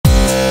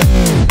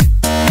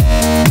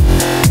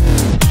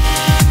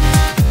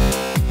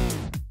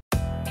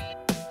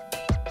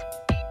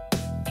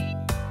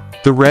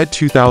The red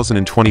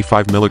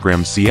 2025mg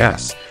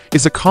ZS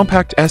is a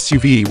compact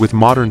SUV with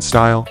modern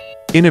style,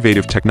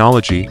 innovative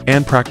technology,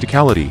 and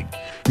practicality,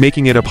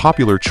 making it a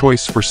popular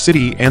choice for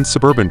city and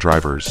suburban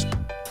drivers.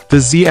 The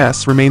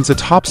ZS remains a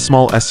top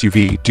small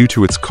SUV due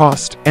to its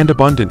cost and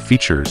abundant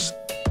features.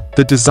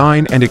 The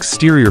design and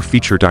exterior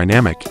feature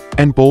dynamic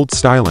and bold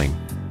styling.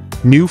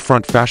 New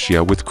front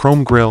fascia with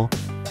chrome grille,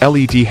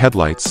 LED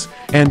headlights,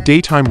 and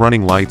daytime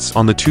running lights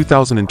on the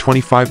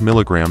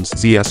 2025mg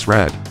ZS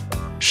Red.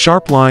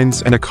 Sharp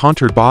lines and a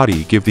contoured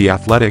body give the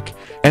athletic,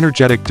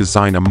 energetic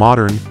design a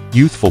modern,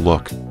 youthful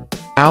look.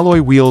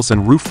 Alloy wheels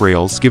and roof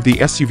rails give the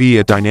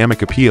SUV a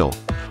dynamic appeal,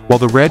 while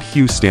the red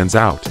hue stands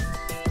out.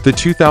 The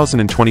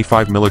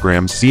 2025mg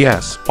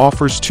ZS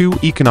offers two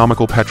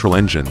economical petrol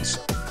engines,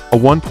 a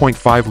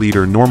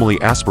 1.5-liter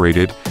normally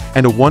aspirated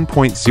and a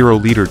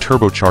 1.0-liter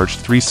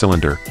turbocharged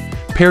 3-cylinder,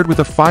 paired with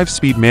a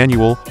 5-speed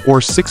manual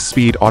or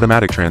 6-speed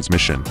automatic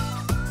transmission.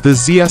 The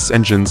ZS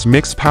engines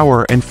mix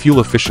power and fuel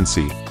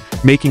efficiency,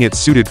 making it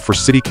suited for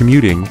city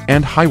commuting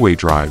and highway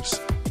drives.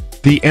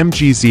 The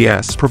MG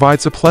ZS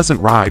provides a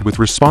pleasant ride with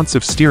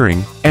responsive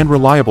steering and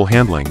reliable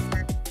handling.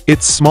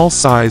 Its small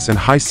size and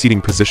high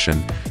seating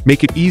position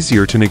make it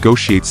easier to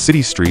negotiate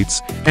city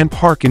streets and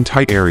park in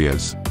tight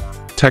areas.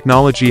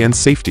 Technology and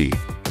safety.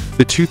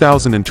 The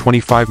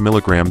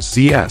 2025mg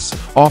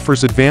ZS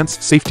offers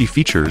advanced safety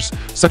features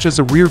such as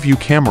a rear-view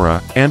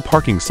camera and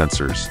parking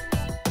sensors.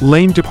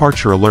 Lane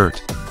departure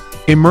alert.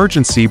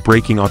 Emergency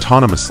braking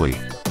autonomously.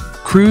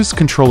 Cruise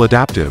control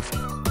adaptive.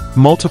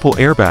 Multiple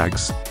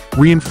airbags.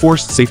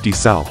 Reinforced safety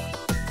cell.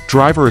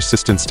 Driver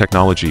assistance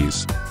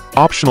technologies.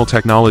 Optional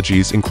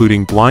technologies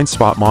including blind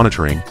spot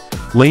monitoring,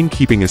 lane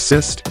keeping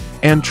assist,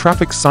 and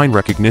traffic sign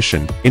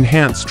recognition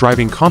enhance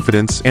driving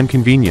confidence and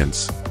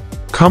convenience.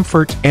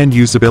 Comfort and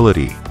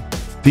usability.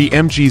 The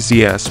MG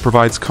ZS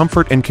provides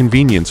comfort and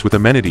convenience with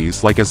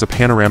amenities like as a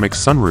panoramic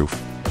sunroof,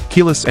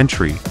 keyless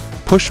entry,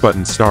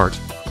 push-button start,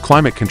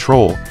 climate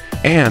control,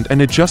 and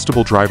an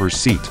adjustable driver's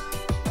seat.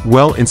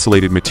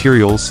 Well-insulated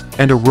materials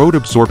and a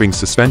road-absorbing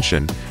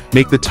suspension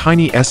make the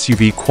tiny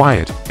SUV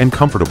quiet and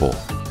comfortable.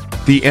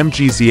 The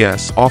MG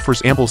ZS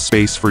offers ample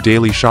space for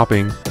daily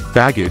shopping,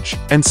 baggage,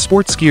 and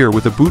sports gear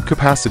with a boot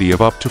capacity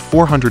of up to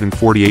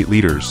 448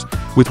 liters,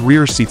 with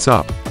rear seats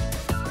up.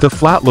 The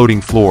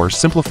flat-loading floor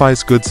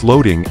simplifies goods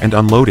loading and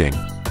unloading.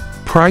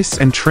 Price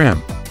and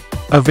trim.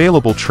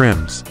 Available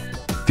trims.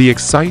 The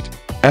Excite,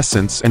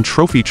 Essence, and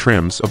Trophy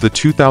trims of the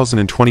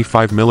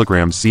 2025mg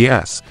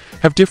ZS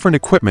have different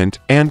equipment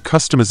and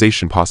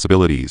customization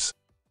possibilities.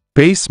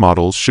 Base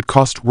models should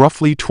cost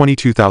roughly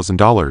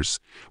 $22,000,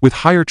 with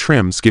higher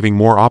trims giving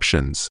more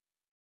options.